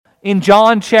in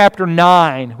John chapter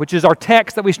 9, which is our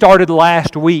text that we started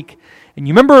last week. And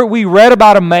you remember we read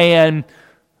about a man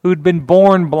who'd been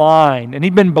born blind, and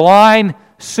he'd been blind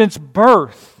since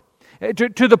birth,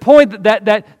 to the point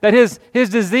that his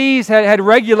disease had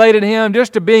regulated him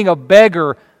just to being a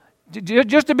beggar,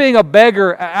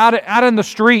 out in the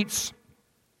streets.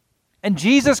 And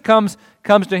Jesus comes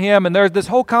to him, and there's this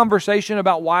whole conversation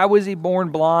about why was he born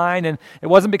blind, and it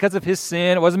wasn't because of his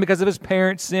sin, it wasn't because of his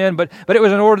parents' sin, but it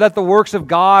was in order that the works of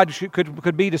God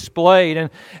could be displayed.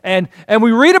 And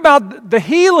we read about the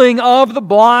healing of the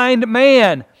blind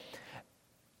man.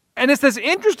 And it's this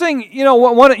interesting,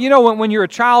 when you're a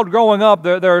child growing up,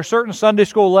 there are certain Sunday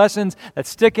school lessons that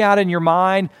stick out in your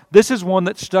mind. This is one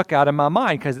that stuck out in my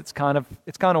mind because it's kind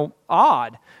of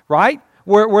odd, right?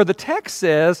 Where the text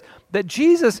says that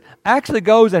Jesus actually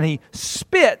goes and he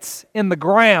spits in the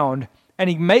ground and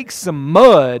he makes some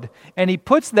mud and he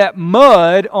puts that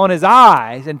mud on his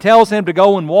eyes and tells him to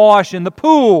go and wash in the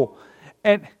pool.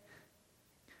 And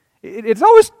it's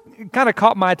always kind of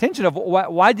caught my attention of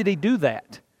why did he do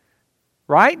that?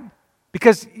 Right?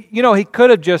 Because, he could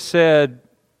have just said,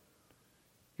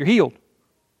 "You're healed."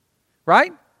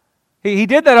 Right? He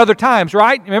did that other times,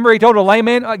 right? Remember he told a lame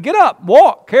man, "Get up,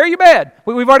 walk, carry your bed."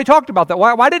 We've already talked about that.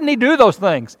 Why didn't he do those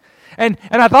things? And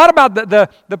I thought about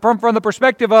from the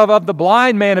perspective of the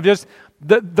blind man, of just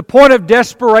the point of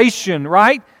desperation,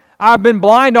 right? I've been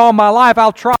blind all my life.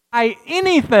 I'll try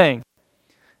anything.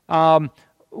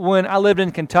 When I lived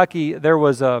in Kentucky, there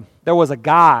was a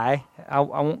guy. I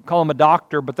won't call him a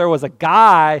doctor, but there was a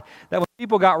guy that when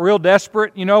people got real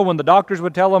desperate, when the doctors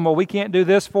would tell them, "Well, we can't do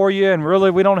this for you, and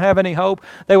really we don't have any hope,"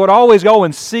 they would always go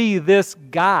and see this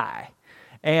guy.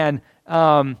 And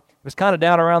it was kind of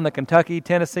down around the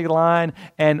Kentucky-Tennessee line.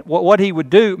 And what he would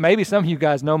do, maybe some of you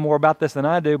guys know more about this than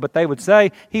I do, but they would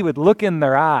say he would look in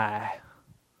their eye.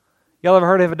 Y'all ever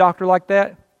heard of a doctor like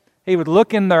that? He would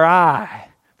look in their eye.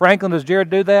 Franklin, does Jared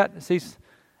do that?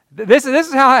 This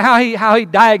is how he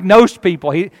diagnosed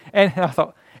people.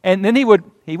 And then he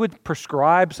would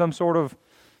prescribe some sort of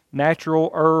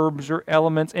natural herbs or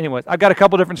elements. Anyways, I've got a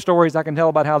couple different stories I can tell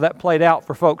about how that played out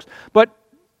for folks. But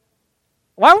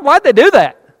why'd they do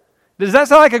that? Does that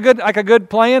sound like a good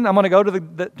plan? I'm going to go to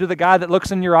the guy that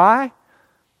looks in your eye?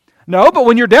 No, but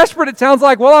when you're desperate, it sounds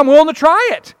like, well, I'm willing to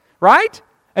try it, right?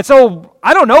 And so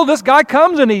I don't know. This guy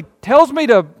comes and he tells me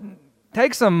to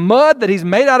take some mud that he's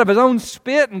made out of his own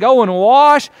spit and go and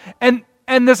wash. And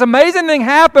this amazing thing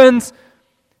happens.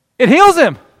 It heals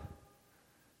him.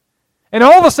 And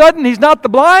all of a sudden, he's not the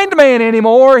blind man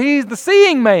anymore. He's the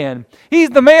seeing man. He's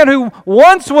the man who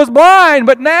once was blind,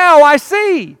 but now I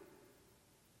see.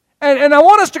 And I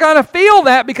want us to kind of feel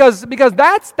that because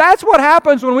that's what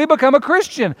happens when we become a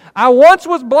Christian. I once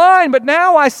was blind, but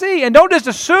now I see. And don't just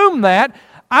assume that.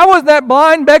 I was that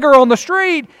blind beggar on the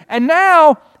street, and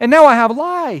now I have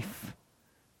life.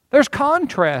 There's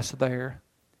contrast there.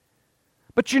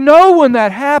 But when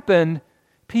that happened,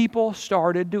 people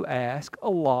started to ask a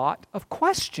lot of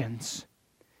questions.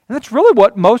 And that's really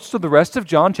what most of the rest of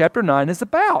John chapter 9 is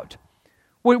about.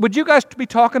 Would you guys be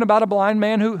talking about a blind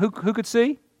man who could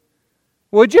see?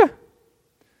 Would you?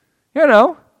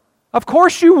 Of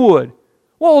course you would.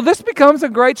 Well, this becomes a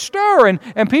great stir,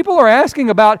 and people are asking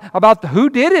about who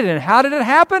did it and how did it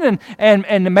happen,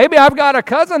 and maybe I've got a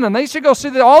cousin, and they should go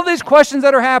see all these questions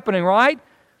that are happening, right?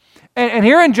 And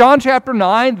here in John chapter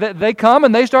 9, they come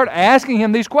and they start asking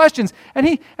him these questions, and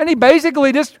he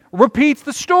basically just repeats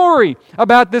the story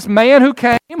about this man who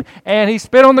came, and he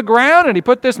spit on the ground, and he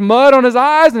put this mud on his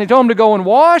eyes, and he told him to go and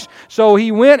wash, so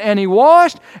he went and he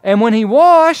washed, and when he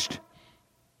washed,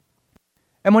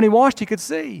 he could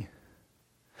see.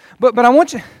 But I want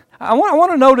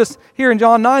to notice here in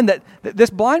John 9 that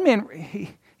this blind man,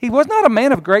 he was not a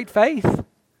man of great faith.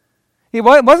 It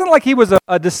wasn't like he was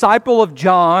a disciple of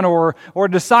John or a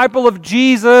disciple of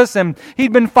Jesus and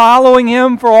he'd been following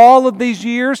him for all of these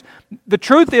years. The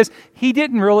truth is, he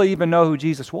didn't really even know who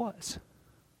Jesus was.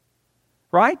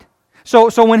 Right? So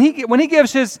when he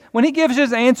gives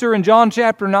his answer in John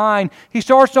chapter 9, he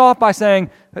starts off by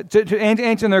saying, to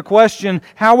answering their question,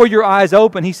 "How were your eyes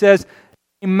open?" He says,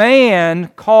 "A man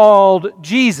called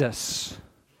Jesus."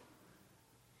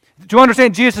 Do you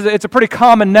understand Jesus? It's a pretty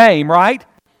common name, right?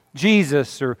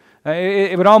 Jesus, or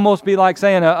it would almost be like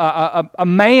saying a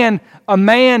man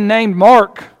named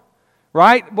Mark,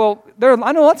 right? Well,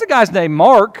 I know lots of guys named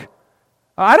Mark.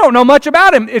 I don't know much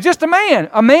about him. It's just a man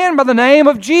by the name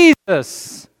of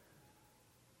Jesus.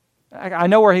 I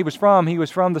know where he was from. He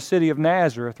was from the city of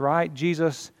Nazareth, right?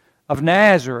 Jesus of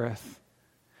Nazareth.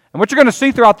 And what you're going to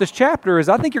see throughout this chapter is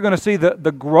I think you're going to see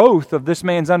the growth of this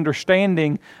man's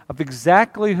understanding of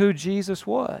exactly who Jesus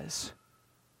was.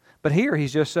 But here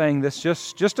he's just saying this,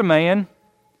 just a man.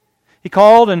 He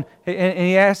called and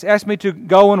he asked me to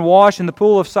go and wash in the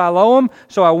pool of Siloam.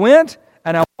 So I went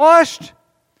and I washed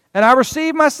and I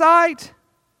received my sight.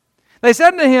 They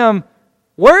said to him,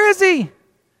 "Where is he?"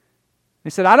 He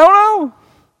said, "I don't know.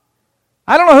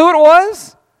 I don't know who it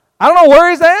was. I don't know where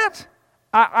he's at.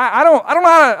 I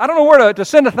don't know where to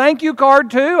send a thank you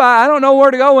card to. I don't know where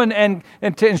to go and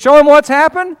show him what's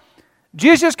happened."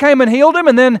 Jesus came and healed him,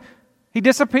 and then he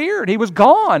disappeared. He was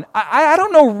gone. I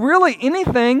don't know really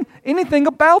anything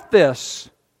about this.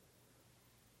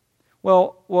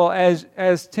 Well,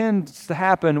 as tends to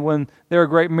happen when there are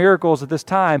great miracles at this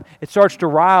time, it starts to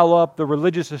rile up the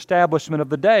religious establishment of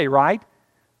the day, right?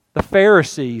 The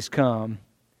Pharisees come.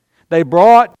 They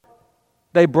brought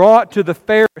to the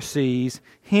Pharisees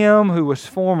him who was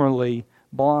formerly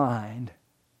blind.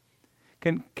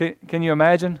 Can you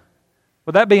imagine?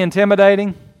 Would that be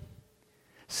intimidating?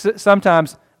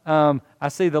 Sometimes I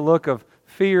see the look of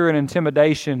fear and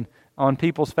intimidation on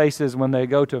people's faces when they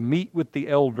go to meet with the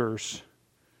elders,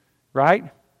 right?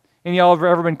 Any of y'all have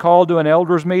ever been called to an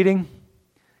elders meeting?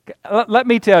 Let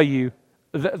me tell you,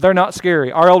 they're not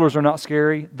scary. Our elders are not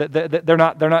scary. They're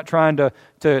not trying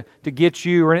to get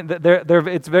you, or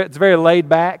it's very laid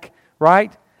back,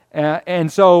 right?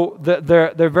 And so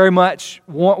they're very much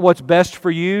want what's best for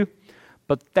you.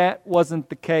 But that wasn't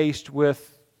the case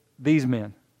with these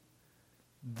men.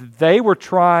 They were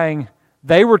trying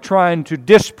to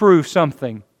disprove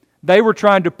something. They were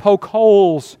trying to poke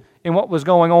holes in what was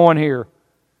going on here.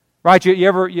 Right?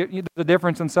 You the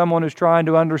difference in someone who's trying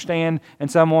to understand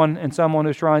and someone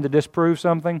who's trying to disprove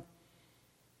something?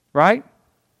 Right?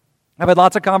 I've had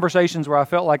lots of conversations where I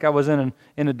felt like I was in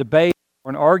a debate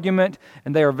or an argument,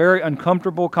 and they are very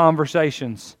uncomfortable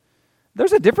conversations.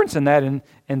 There's a difference in that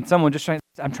and someone just saying,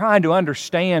 "I'm trying to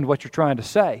understand what you're trying to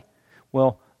say."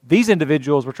 Well, these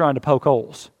individuals were trying to poke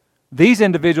holes. These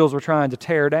individuals were trying to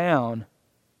tear down.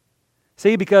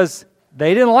 See, because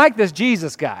they didn't like this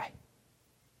Jesus guy.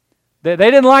 They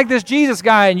didn't like this Jesus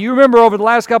guy, and you remember over the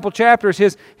last couple chapters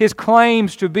his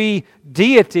claims to be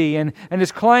deity and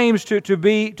his claims to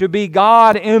be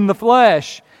God in the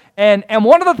flesh. And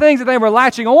one of the things that they were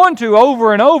latching on to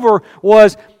over and over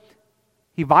was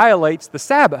he violates the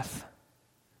Sabbath,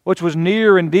 which was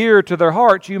near and dear to their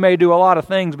hearts. You may do a lot of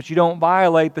things, but you don't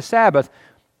violate the Sabbath.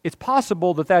 It's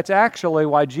possible that that's actually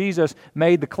why Jesus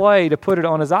made the clay to put it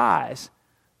on his eyes,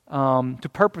 to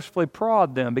purposefully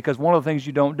prod them, because one of the things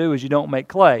you don't do is you don't make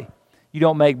clay. You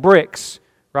don't make bricks,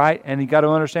 right? And you got to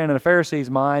understand in a Pharisee's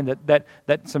mind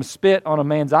that some spit on a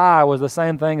man's eye was the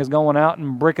same thing as going out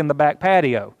and bricking the back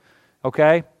patio,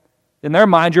 okay? In their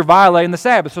mind, you're violating the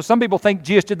Sabbath. So some people think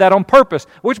Jesus did that on purpose,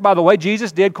 which, by the way,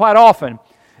 Jesus did quite often.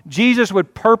 Jesus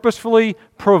would purposefully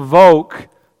provoke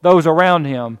those around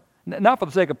him, not for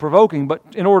the sake of provoking, but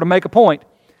in order to make a point.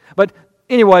 But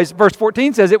anyways, verse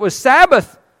 14 says it was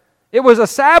Sabbath. It was a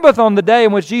Sabbath on the day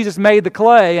in which Jesus made the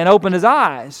clay and opened his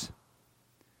eyes.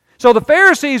 So the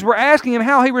Pharisees were asking him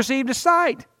how he received his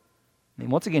sight.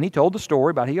 And once again, he told the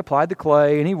story about he applied the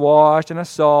clay and he washed and I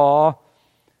saw.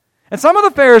 And some of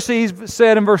the Pharisees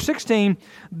said in verse 16,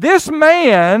 "This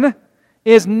man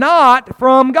is not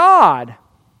from God."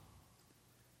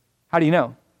 How do you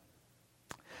know?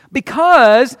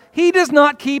 Because he does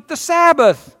not keep the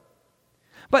Sabbath.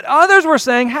 But others were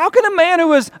saying, "How can a man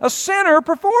who is a sinner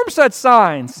perform such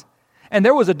signs?" And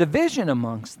there was a division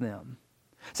amongst them.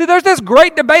 See, there's this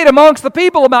great debate amongst the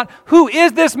people about who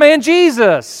is this man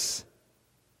Jesus?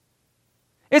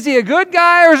 Is he a good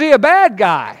guy or is he a bad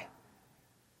guy?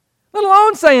 Let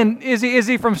alone saying, is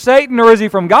he from Satan or is he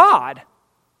from God?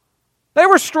 They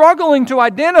were struggling to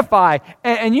identify,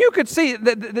 and you could see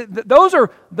that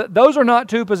those are not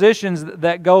two positions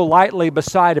that go lightly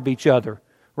beside of each other,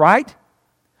 right?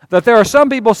 That there are some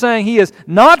people saying he is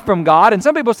not from God, and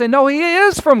some people say, no, he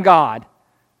is from God.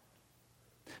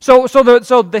 So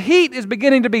the heat is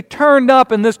beginning to be turned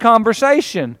up in this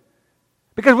conversation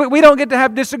because we don't get to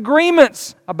have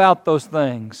disagreements about those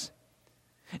things.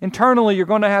 Internally, you're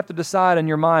going to have to decide in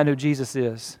your mind who Jesus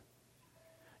is.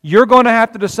 You're going to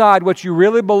have to decide what you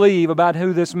really believe about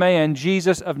who this man,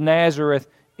 Jesus of Nazareth,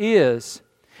 is.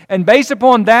 And based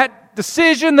upon that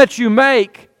decision that you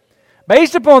make,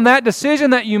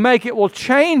 it will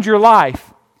change your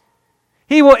life.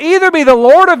 He will either be the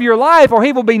Lord of your life or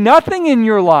He will be nothing in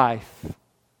your life.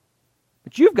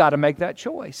 But you've got to make that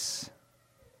choice.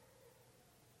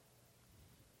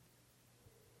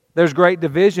 There's great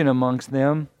division amongst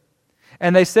them.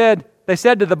 And they said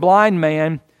to the blind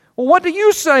man, "Well, what do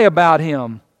you say about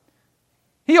him?"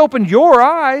 He opened your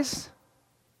eyes.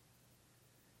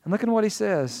 And look at what he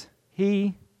says.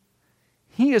 He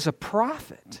is a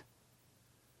prophet.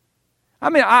 I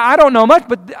mean, I don't know much,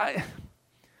 but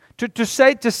to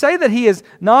say that he is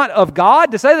not of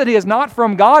God, to say that he is not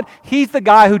from God, he's the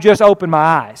guy who just opened my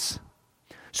eyes.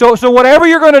 So whatever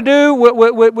you're going to do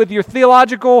with your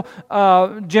theological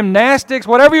gymnastics,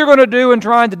 whatever you're going to do in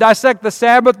trying to dissect the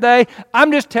Sabbath day,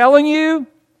 I'm just telling you,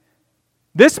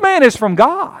 this man is from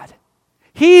God.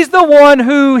 He's the one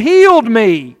who healed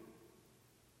me.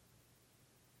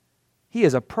 He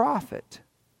is a prophet.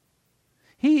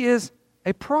 He is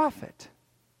a prophet.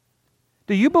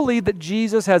 Do you believe that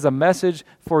Jesus has a message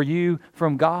for you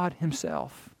from God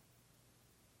Himself?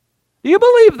 Do you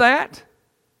believe that?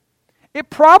 It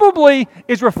probably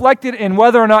is reflected in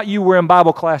whether or not you were in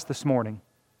Bible class this morning.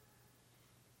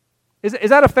 Is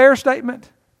that a fair statement?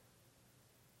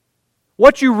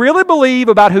 What you really believe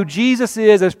about who Jesus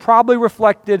is probably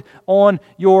reflected on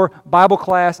your Bible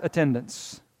class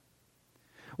attendance.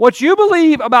 What you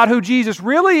believe about who Jesus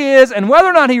really is and whether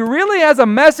or not He really has a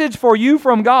message for you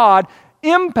from God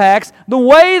impacts the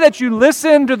way that you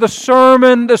listen to the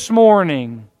sermon this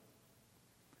morning.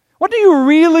 What do you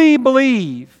really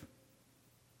believe?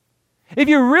 If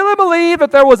you really believe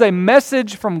that there was a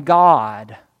message from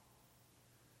God,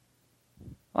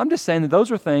 I'm just saying that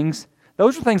those are things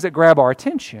that grab our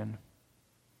attention.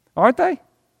 Aren't they?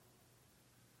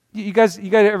 You guys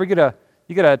ever get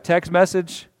a text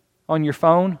message on your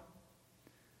phone?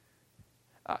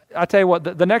 I tell you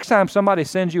what, the next time somebody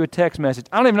sends you a text message,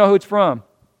 I don't even know who it's from.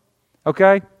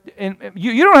 Okay? And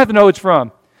you don't have to know who it's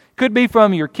from. Could be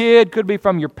from your kid, could be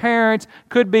from your parents,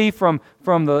 could be from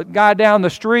the guy down the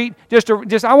street. Just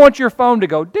I want your phone to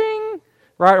go ding,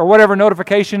 right, or whatever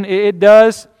notification it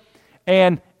does,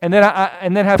 and then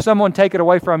have someone take it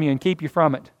away from you and keep you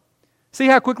from it. See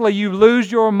how quickly you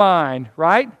lose your mind,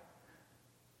 right?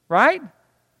 Right?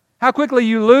 How quickly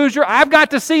you lose your... I've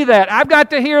got to see that. I've got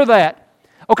to hear that.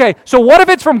 Okay, so what if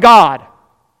it's from God?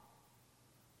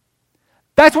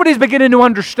 That's what he's beginning to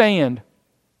understand.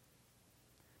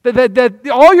 That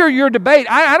all your debate,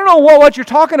 I don't know what you're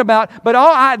talking about,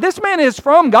 but this man is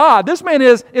from God. This man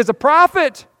is a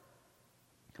prophet.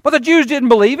 But the Jews didn't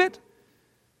believe it.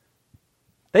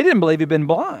 They didn't believe he'd been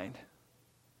blind.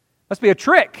 Must be a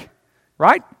trick,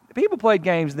 right? People played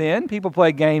games then. People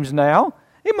play games now.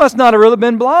 He must not have really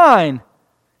been blind.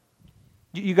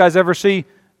 You guys ever see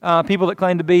people that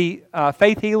claim to be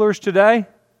faith healers today?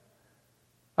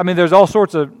 I mean, there's all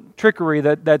sorts of trickery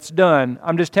that's done.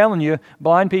 I'm just telling you,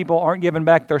 blind people aren't given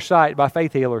back their sight by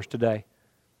faith healers today.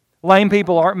 Lame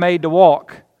people aren't made to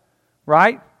walk,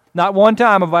 right? Not one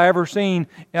time have I ever seen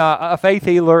a faith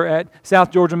healer at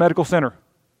South Georgia Medical Center.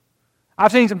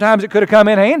 I've seen sometimes it could have come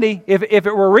in handy if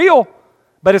it were real,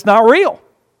 but it's not real.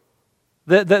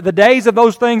 The days of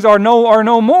those things are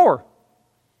no more.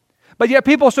 But yet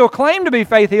people still claim to be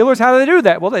faith healers. How do they do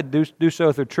that? Well, they do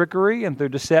so through trickery and through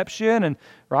deception, and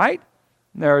right?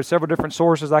 There are several different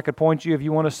sources I could point you if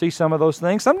you want to see some of those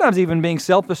things. Sometimes even being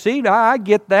self-deceived. I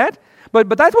get that. But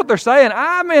that's what they're saying.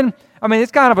 I mean,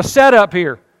 it's kind of a setup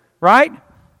here, right?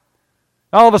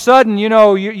 All of a sudden,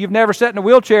 you've never sat in a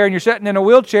wheelchair and you're sitting in a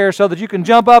wheelchair so that you can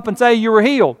jump up and say you were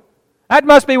healed. That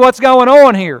must be what's going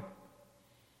on here.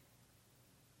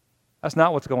 That's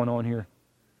not what's going on here.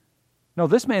 No,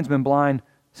 this man's been blind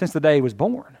since the day he was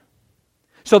born.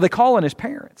 So they call in his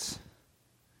parents,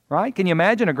 right? Can you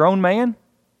imagine a grown man?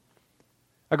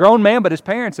 A grown man, but his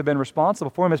parents have been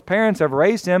responsible for him. His parents have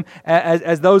raised him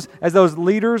as those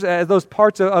leaders, as those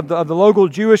parts of the local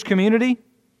Jewish community.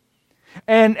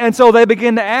 And so they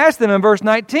begin to ask them in verse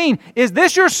 19, is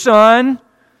this your son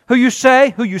who you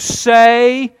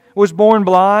say was born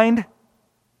blind?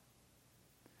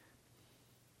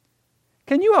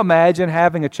 Can you imagine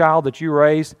having a child that you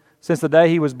raised since the day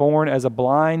he was born as a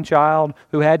blind child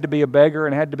who had to be a beggar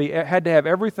and had to have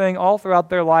everything all throughout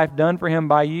their life done for him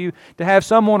by you, to have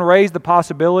someone raise the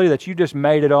possibility that you just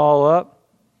made it all up?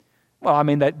 Well, I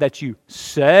mean, that you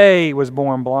say was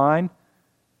born blind.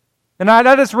 And I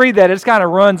just read that. It just kind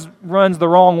of runs the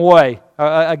wrong way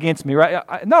against me,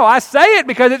 right? No, I say it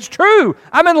because it's true.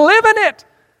 I've been living it.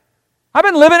 I've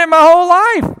been living it my whole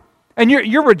life. And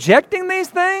you're rejecting these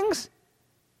things?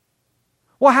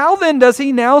 Well, how then does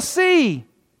he now see?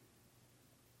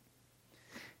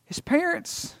 His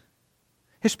parents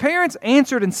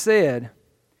answered and said,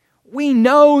 we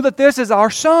know that this is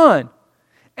our son,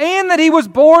 and that he was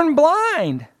born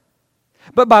blind.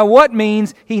 But by what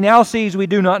means he now sees we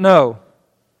do not know.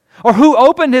 Or who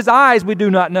opened his eyes we do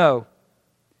not know.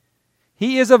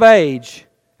 He is of age.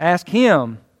 Ask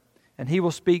him, and he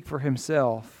will speak for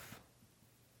himself.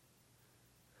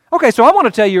 Okay, so I want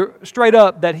to tell you straight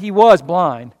up that he was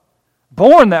blind.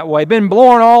 Born that way, been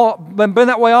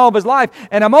that way all of his life.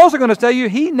 And I'm also going to tell you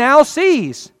he now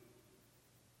sees.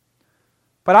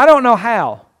 But I don't know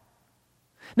how.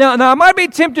 Now I might be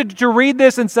tempted to read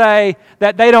this and say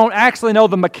that they don't actually know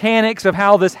the mechanics of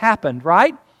how this happened,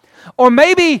 right? Or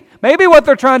maybe what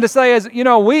they're trying to say is,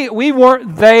 we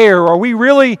weren't there, or we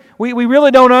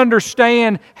really don't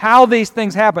understand how these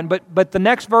things happen. But the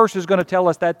next verse is going to tell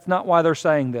us that's not why they're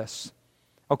saying this.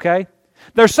 Okay?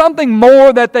 There's something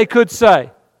more that they could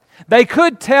say. They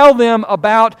could tell them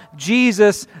about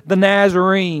Jesus the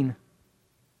Nazarene.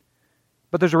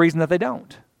 But there's a reason that they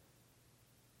don't.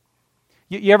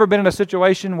 You ever been in a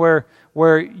situation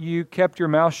where you kept your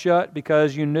mouth shut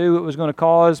because you knew it was going to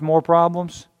cause more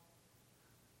problems?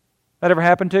 That ever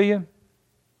happened to you?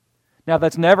 Now, if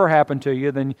that's never happened to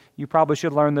you, then you probably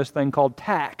should learn this thing called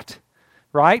tact.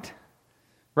 Right?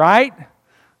 Right?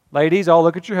 Ladies, all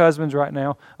look at your husbands right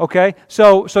now. Okay?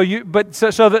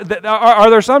 Are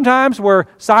there some times where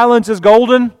silence is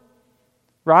golden?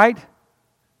 Right?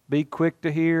 Be quick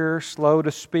to hear, slow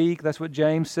to speak. That's what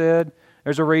James said.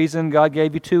 There's a reason God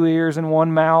gave you 2 ears and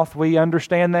 1 mouth. We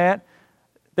understand that.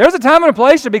 There's a time and a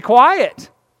place to be quiet.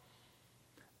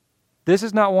 This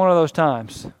is not one of those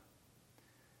times.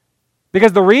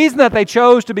 Because the reason that they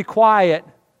chose to be quiet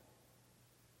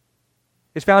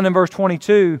is found in verse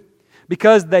 22.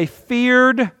 Because they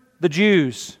feared the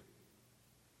Jews.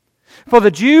 For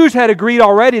the Jews had agreed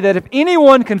already that if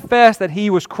anyone confessed that he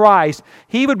was Christ,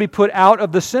 he would be put out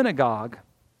of the synagogue.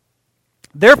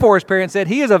 Therefore, his parents said,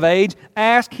 he is of age,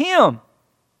 ask him.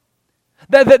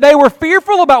 That they were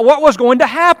fearful about what was going to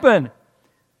happen.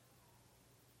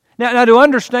 Now to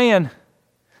understand,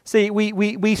 see,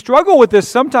 we struggle with this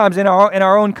sometimes in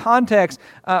our own context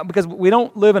because we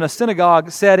don't live in a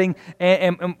synagogue setting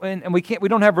and we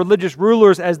don't have religious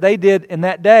rulers as they did in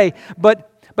that day. But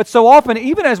so often,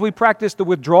 even as we practice the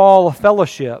withdrawal of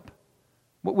fellowship,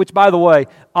 which, by the way,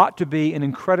 ought to be an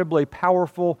incredibly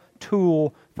powerful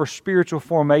tool for spiritual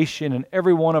formation in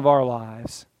every one of our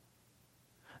lives.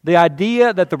 The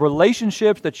idea that the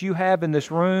relationships that you have in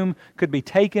this room could be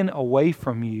taken away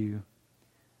from you,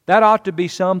 that ought to be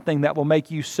something that will make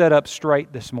you sit up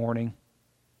straight this morning.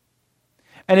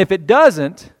 And if it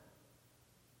doesn't,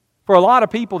 for a lot of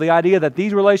people, the idea that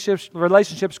these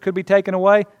relationships could be taken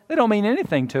away, they don't mean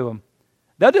anything to them.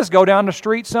 They'll just go down the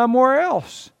street somewhere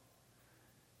else.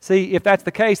 See, if that's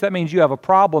the case, that means you have a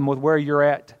problem with where you're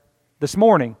at this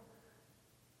morning.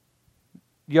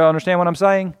 You understand what I'm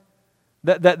saying?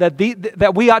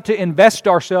 That we ought to invest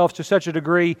ourselves to such a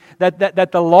degree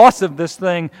that the loss of this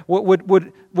thing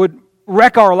would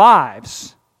wreck our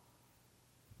lives.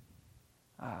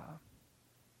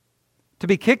 To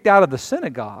be kicked out of the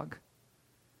synagogue,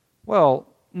 well,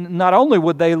 not only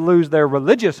would they lose their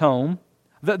religious home,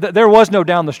 there was no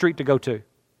down the street to go to.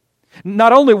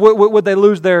 Not only would they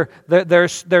lose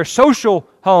their social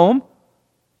home,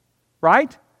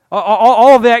 right?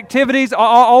 All of the activities,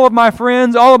 all of my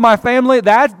friends, all of my family,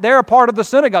 they're a part of the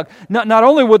synagogue. Not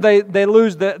only would they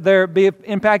lose be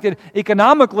impacted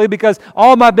economically because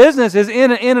all of my business is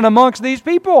in and amongst these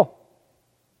people.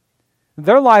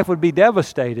 Their life would be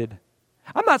devastated.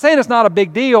 I'm not saying it's not a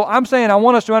big deal. I'm saying I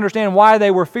want us to understand why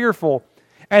they were fearful.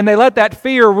 And they let that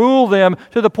fear rule them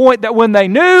to the point that when they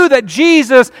knew that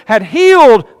Jesus had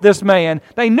healed this man,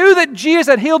 they knew that Jesus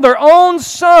had healed their own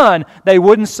son, they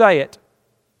wouldn't say it.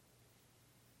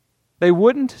 They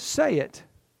wouldn't say it.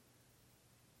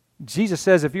 Jesus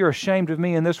says, if you're ashamed of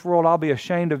me in this world, I'll be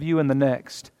ashamed of you in the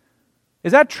next.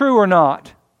 Is that true or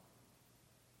not?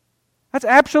 That's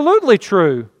absolutely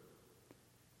true.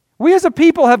 We as a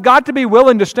people have got to be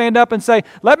willing to stand up and say,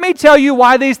 let me tell you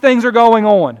why these things are going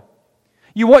on.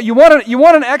 You want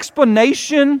an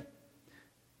explanation?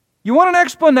 You want an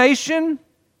explanation?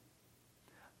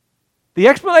 The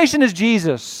explanation is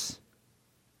Jesus.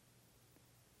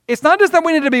 It's not just that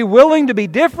we need to be willing to be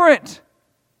different.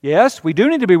 Yes, we do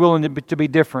need to be willing to be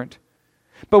different.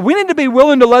 But we need to be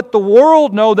willing to let the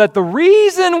world know that the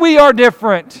reason we are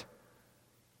different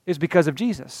is because of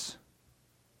Jesus.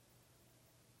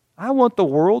 I want the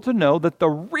world to know that the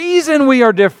reason we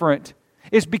are different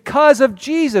is because of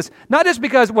Jesus. Not just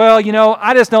because,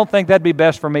 I just don't think that'd be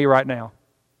best for me right now.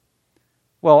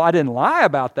 Well, I didn't lie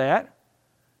about that.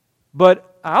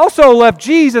 But I also left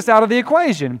Jesus out of the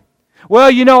equation.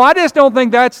 Well, I just don't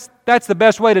think that's the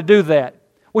best way to do that.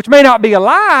 Which may not be a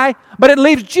lie, but it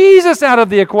leaves Jesus out of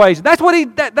the equation. That's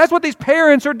what these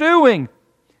parents are doing.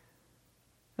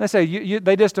 They say,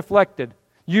 they just deflected.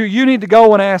 You need to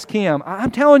go and ask him.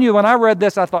 I'm telling you, when I read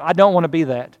this, I thought, I don't want to be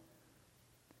that.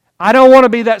 I don't want to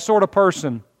be that sort of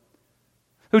person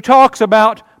who talks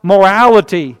about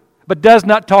morality, but does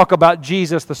not talk about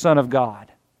Jesus, the Son of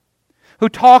God. Who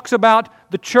talks about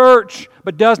the church,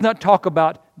 but does not talk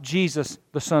about Jesus,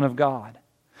 the Son of God.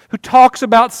 Who talks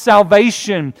about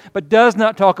salvation, but does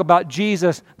not talk about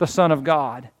Jesus, the Son of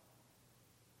God.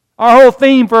 Our whole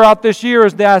theme throughout this year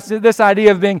is this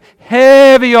idea of being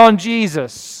heavy on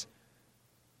Jesus.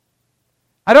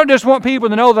 I don't just want people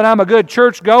to know that I'm a good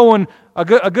church-going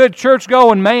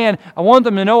man. I want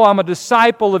them to know I'm a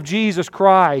disciple of Jesus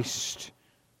Christ.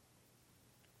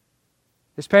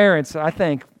 His parents, I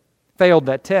think, failed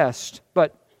that test,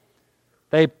 but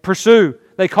they pursue.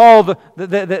 They call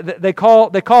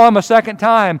him a second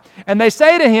time, and they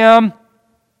say to him,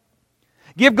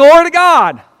 "Give glory to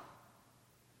God.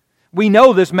 We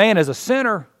know this man is a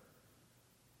sinner."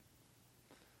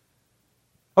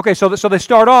 Okay, so they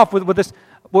start off with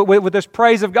this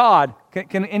praise of God.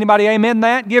 Can anybody amen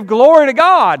that? Give glory to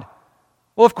God.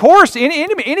 Well, of course,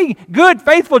 any good,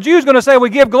 faithful Jew is going to say we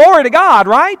give glory to God,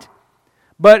 right?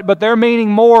 But they're meaning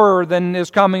more than is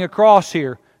coming across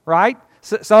here, right?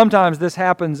 Sometimes this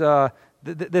happens.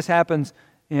 This happens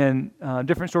in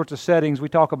different sorts of settings. We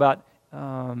talk about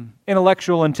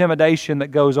intellectual intimidation that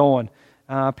goes on.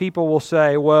 People will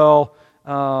say, "Well,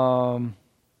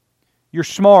 you're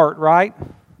smart, right?"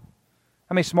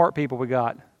 How many smart people we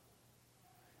got?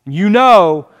 You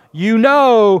know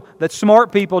that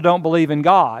smart people don't believe in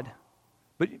God,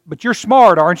 but you're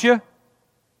smart, aren't you?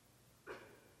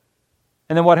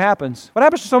 And then what happens? What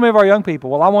happens to so many of our young people?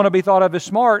 Well, I want to be thought of as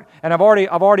smart, and I've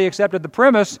already accepted the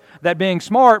premise that being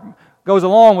smart goes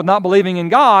along with not believing in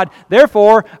God.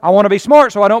 Therefore, I want to be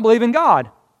smart, so I don't believe in God.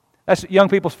 That's young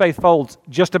people's faith folds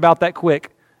just about that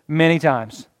quick, many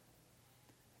times.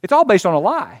 It's all based on a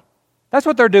lie. That's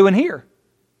what they're doing here.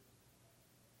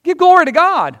 Give glory to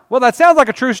God. Well, that sounds like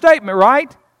a true statement,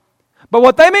 right? But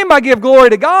what they mean by give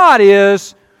glory to God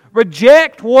is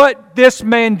reject what this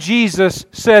man Jesus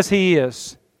says He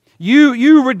is.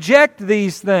 You reject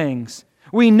these things.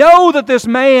 We know that this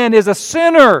man is a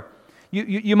sinner.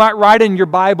 You might write in your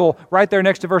Bible, right there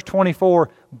next to verse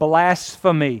 24,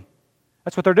 blasphemy.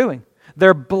 That's what they're doing.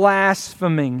 They're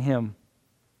blaspheming Him.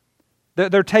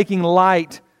 They're taking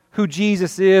light who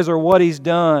Jesus is or what He's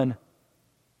done.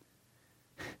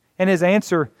 And His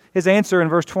answer in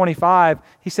verse 25,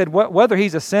 He said, whether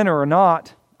He's a sinner or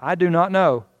not, I do not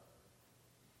know.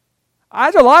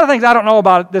 There's a lot of things I don't know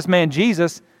about this man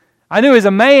Jesus. I knew He was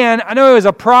a man. I knew He was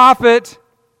a prophet.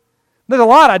 There's a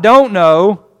lot I don't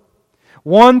know.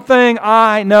 One thing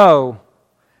I know,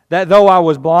 that though I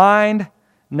was blind,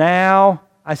 now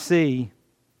I see.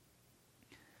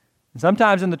 And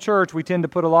sometimes in the church, we tend to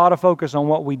put a lot of focus on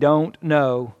what we don't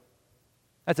know.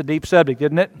 That's a deep subject,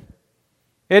 isn't it?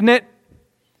 Isn't it?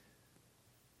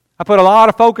 I put a lot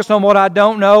of focus on what I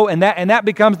don't know, and that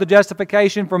becomes the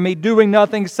justification for me doing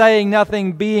nothing, saying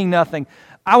nothing, being nothing.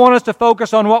 I want us to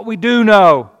focus on what we do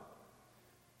know.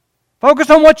 Focus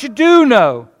on what you do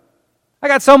know. I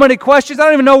got so many questions. I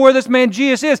don't even know where this man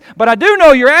Jesus is, but I do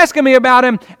know you're asking me about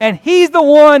Him, and He's the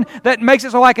one that makes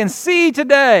it so I can see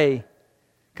today.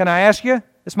 Can I ask you?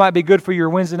 This might be good for your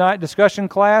Wednesday night discussion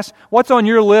class. What's on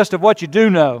your list of what you do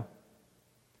know?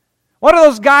 What are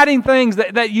those guiding things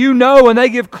that you know and they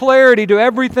give clarity to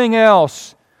everything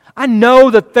else? I know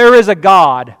that there is a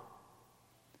God.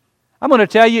 I'm going to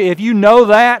tell you, if you know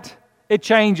that, it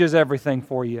changes everything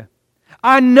for you.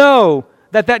 I know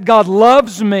that God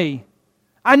loves me.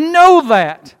 I know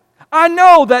that. I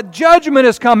know that judgment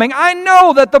is coming. I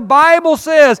know that the Bible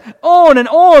says on and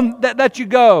on that you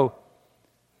go.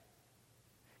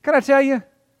 Can I tell you,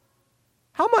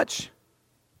 how much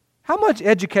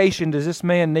education does this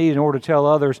man need in order to tell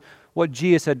others what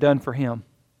Jesus had done for him?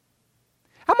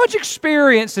 How much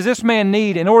experience does this man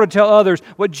need in order to tell others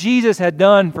what Jesus had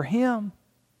done for him?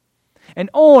 And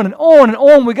on and on and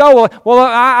on we go. Well,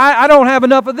 I don't have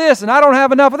enough of this and I don't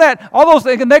have enough of that. All those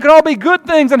things, and they can all be good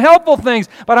things and helpful things.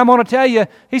 But I'm going to tell you,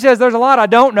 he says there's a lot I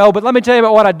don't know, but let me tell you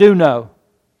about what I do know.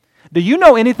 Do you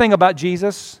know anything about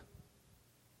Jesus?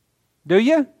 Do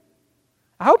you?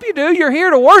 I hope you do. You're here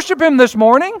to worship Him this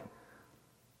morning.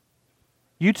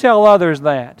 You tell others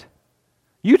that.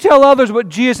 You tell others what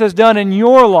Jesus has done in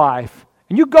your life,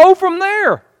 and you go from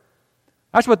there.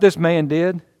 That's what this man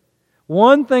did.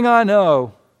 One thing I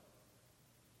know.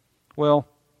 Well,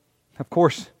 of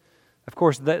course,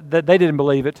 they didn't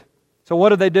believe it. So what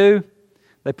did they do?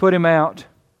 They put him out.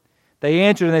 They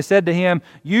answered and they said to him,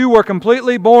 "You were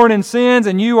completely born in sins,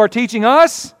 and you are teaching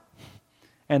us?"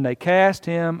 And they cast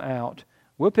him out.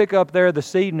 We'll pick up there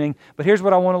this evening, but here's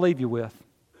what I want to leave you with.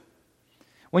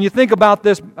 When you think about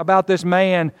this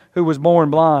man who was born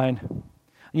blind, and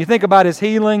you think about his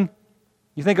healing,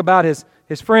 You think about his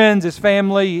friends, his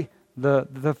family,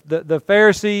 the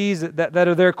Pharisees that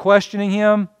are there questioning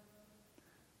him.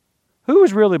 Who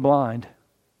was really blind?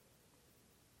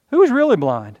 Who was really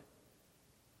blind?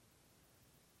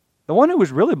 The one who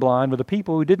was really blind were the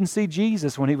people who didn't see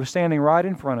Jesus when he was standing right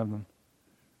in front of them.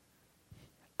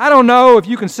 I don't know if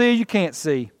you can see, you can't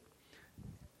see.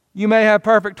 You may have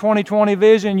perfect 20/20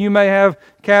 vision. You may have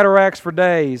cataracts for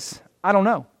days. I don't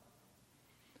know.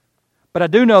 But I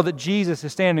do know that Jesus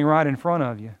is standing right in front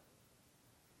of you.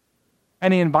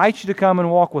 And He invites you to come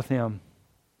and walk with Him.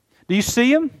 Do you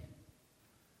see Him?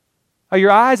 Are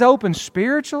your eyes open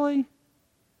spiritually?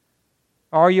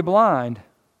 Or are you blind?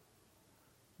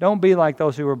 Don't be like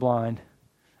those who are blind.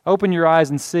 Open your eyes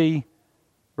and see.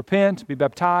 Repent, be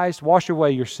baptized, wash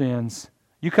away your sins.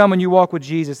 You come and you walk with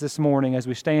Jesus this morning as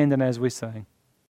we stand and as we sing.